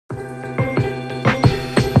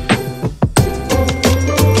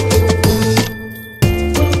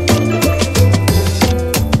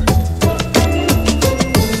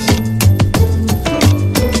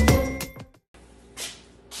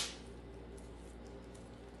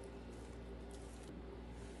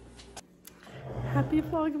Happy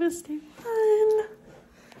Vlogmas Day 1.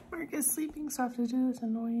 Mark is sleeping, so I have to do this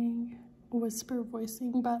annoying whisper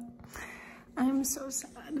voicing, but I'm so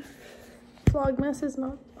sad. Vlogmas is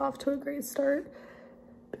not off to a great start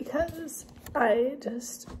because I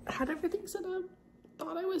just had everything set up.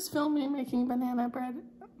 Thought I was filming making banana bread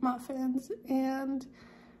muffins and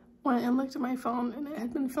went and looked at my phone and it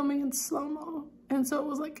had been filming in slow-mo. And so it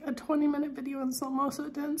was like a 20-minute video in slow-mo, so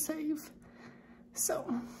it didn't save. So,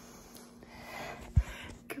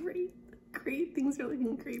 great. Things are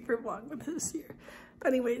looking great for Vlogmas this year. But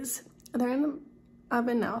anyways, they're in the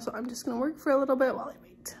oven now, so I'm just gonna work for a little bit while I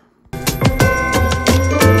wait.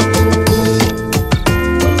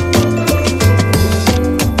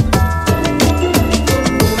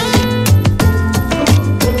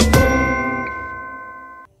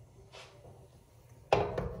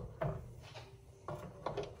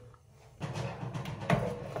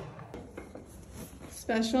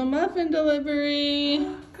 Special muffin delivery.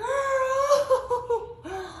 Girl!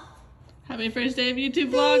 Happy first day of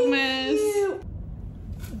YouTube Vlogmas.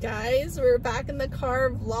 Guys, we're back in the car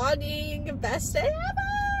vlogging. Best day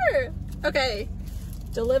ever! Okay,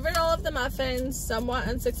 delivered all of the muffins somewhat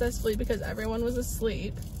unsuccessfully because everyone was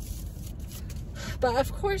asleep. But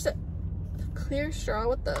of course, clear straw,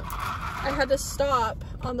 what the? I had to stop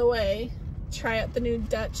on the way, try out the new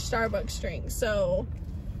Dutch Starbucks drink. So,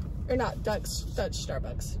 or not Dutch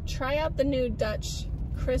Starbucks. Try out the new Dutch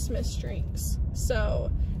Christmas drinks. So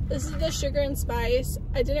this is the sugar and spice.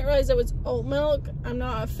 I didn't realize it was oat milk. I'm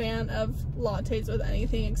not a fan of lattes with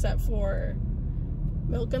anything except for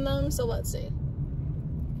milk in them. So let's see.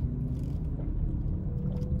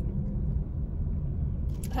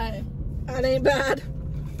 Hey, that ain't bad.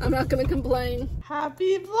 I'm not gonna complain.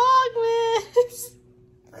 Happy Vlogmas!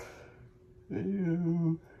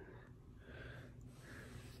 Ew.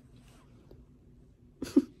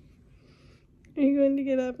 Are you going to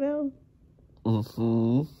get up now?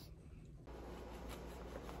 Mm-hmm.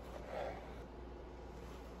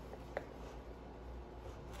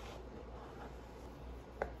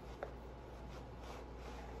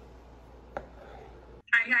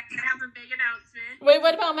 I have a big announcement. Wait,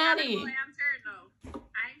 what about Maddie? No.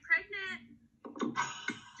 I'm pregnant.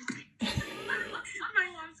 My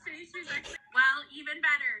mom's face is actually, well, even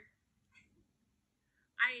better.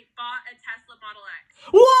 I bought a Tesla Model X.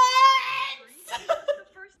 What? The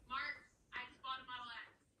first Mark, I just bought a Model X.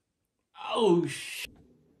 Oh, sh.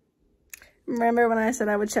 Remember when I said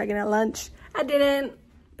I would check in at lunch? I didn't,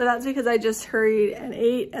 but that's because I just hurried and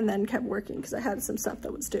ate and then kept working because I had some stuff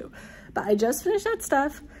that was due. But I just finished that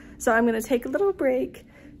stuff, so I'm gonna take a little break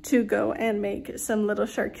to go and make some little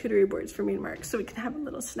charcuterie boards for me and Mark so we can have a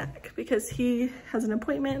little snack because he has an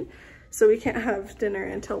appointment, so we can't have dinner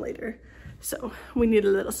until later. So we need a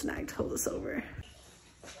little snack to hold us over.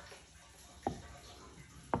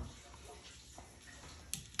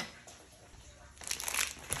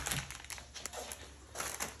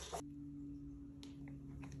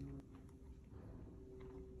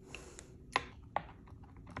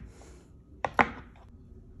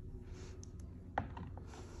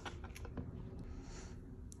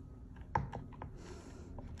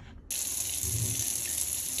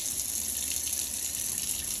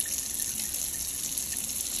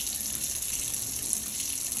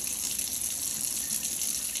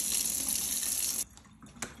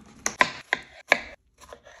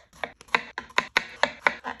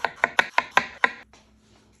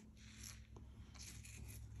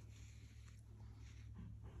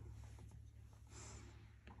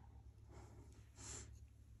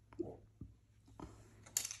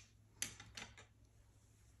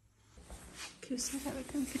 Can you see that a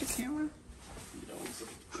computer camera?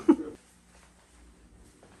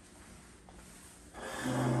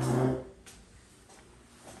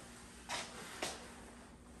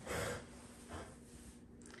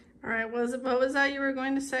 Alright, what was that you were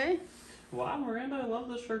going to say? Wow, Miranda, I love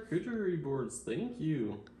the charcuterie boards. Thank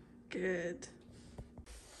you. Good.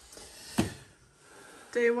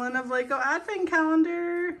 Day 1 of Lego Advent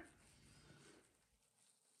Calendar.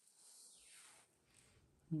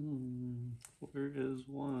 Where is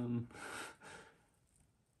one?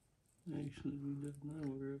 Actually, we don't know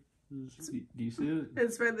where it is. Do you see it?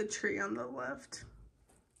 It's by the tree on the left.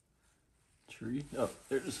 Tree? Oh,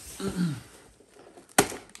 there it is.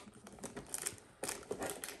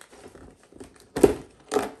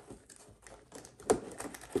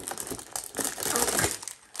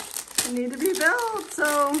 Need to be built,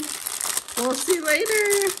 so we'll see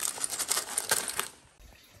later.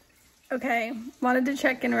 Okay, wanted to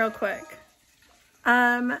check in real quick.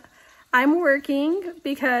 I'm working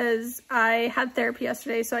because I had therapy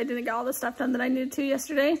yesterday, so I didn't get all the stuff done that I needed to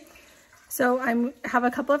yesterday. So I have a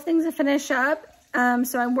couple of things to finish up.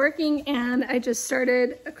 So I'm working and I just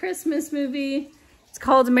started a Christmas movie. It's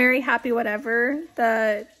called Merry Happy Whatever.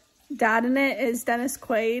 The dad in it is Dennis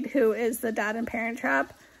Quaid, who is the dad in Parent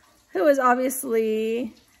Trap, who is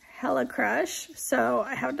obviously hella crush. So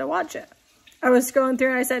I had to watch it. I was scrolling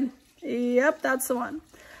through and I said, yep, that's the one.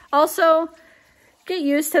 Also, get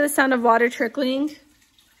used to the sound of water trickling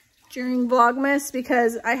during Vlogmas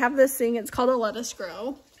because I have this thing, it's called a lettuce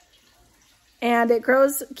grow. And it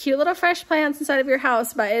grows cute little fresh plants inside of your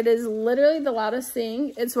house, but it is literally the loudest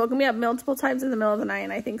thing. It's woken me up multiple times in the middle of the night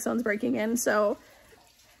and I think someone's breaking in. So,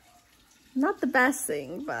 not the best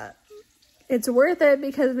thing, but it's worth it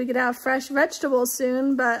because we could have fresh vegetables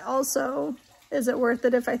soon, but also, is it worth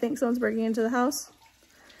it if I think someone's breaking into the house?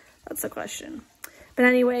 That's the question. But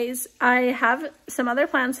anyways, I have some other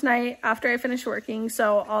plans tonight after I finish working,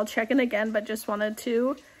 so I'll check in again, but just wanted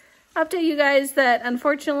to update you guys that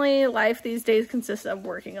unfortunately life these days consists of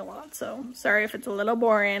working a lot. So sorry if it's a little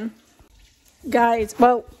boring. Guys,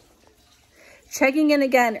 well, checking in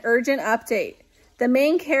again, urgent update. The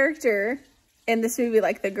main character in this movie,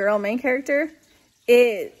 like the girl main character,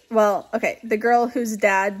 is, well, okay, the girl whose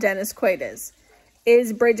dad Dennis Quaid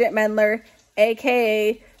is Bridget Mendler,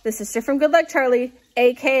 aka the sister from Good Luck Charlie,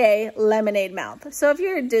 aka Lemonade Mouth. So if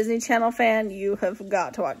you're a Disney Channel fan, you have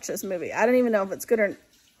got to watch this movie. I don't even know if it's good or...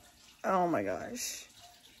 Oh my gosh.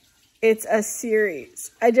 It's a series.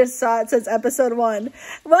 I just saw it says episode 1.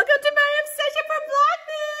 Welcome to my obsession for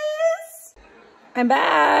Vlogmas! I'm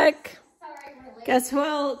back. Sorry, we're late. Guess who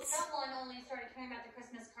else? Someone only started caring about the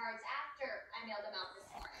Christmas cards after I mailed them out this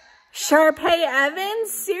morning. Sharpay Evans?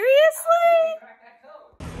 Seriously?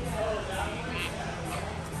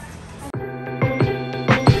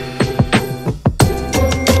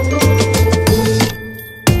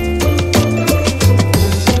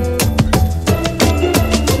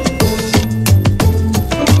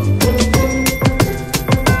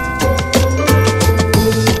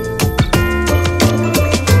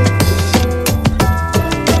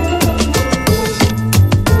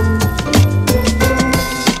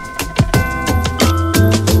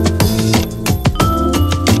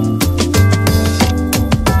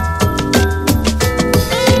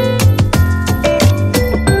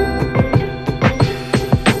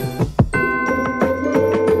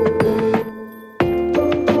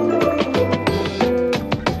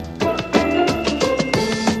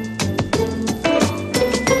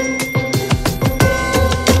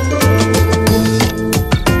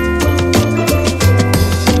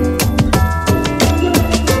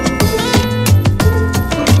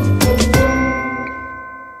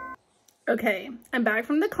 Okay, I'm back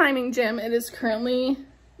from the climbing gym. It is currently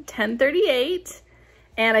 10:38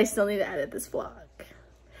 and I still need to edit this vlog.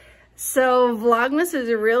 So Vlogmas is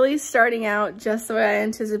really starting out just the way I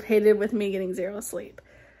anticipated with me getting 0 sleep.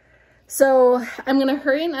 So I'm gonna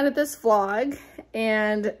hurry and edit this vlog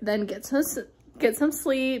and then get some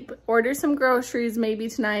sleep, order some groceries, maybe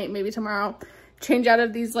tonight, maybe tomorrow, change out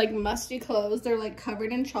of these like musty clothes. They're like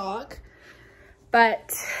covered in chalk,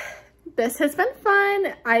 but this has been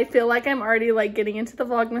fun. I feel like I'm already like getting into the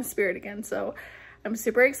Vlogmas spirit again. So I'm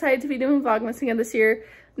super excited to be doing Vlogmas again this year.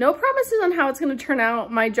 No promises on how it's going to turn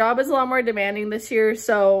out. My job is a lot more demanding this year,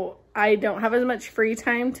 so I don't have as much free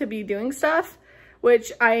time to be doing stuff,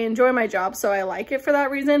 which I enjoy my job, so I like it for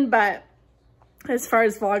that reason. But as far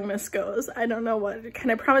as Vlogmas goes, I don't know what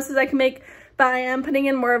kind of promises I can make, but I am putting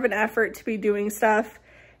in more of an effort to be doing stuff.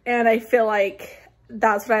 And I feel like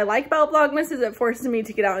that's what I like about Vlogmas, is it forces me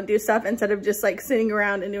to get out and do stuff instead of just like sitting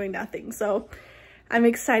around and doing nothing. So I'm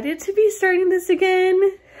excited to be starting this again.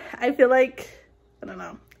 I feel like, I don't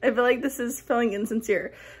know, I feel like this is feeling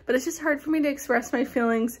insincere, but it's just hard for me to express my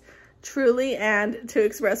feelings truly and to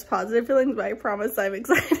express positive feelings, but I promise I'm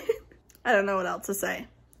excited. I don't know what else to say.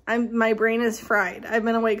 My brain is fried. I've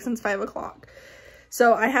been awake since 5 o'clock.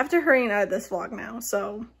 So I have to hurry and edit this vlog now.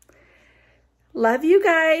 So love you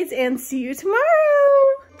guys and see you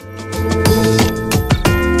tomorrow.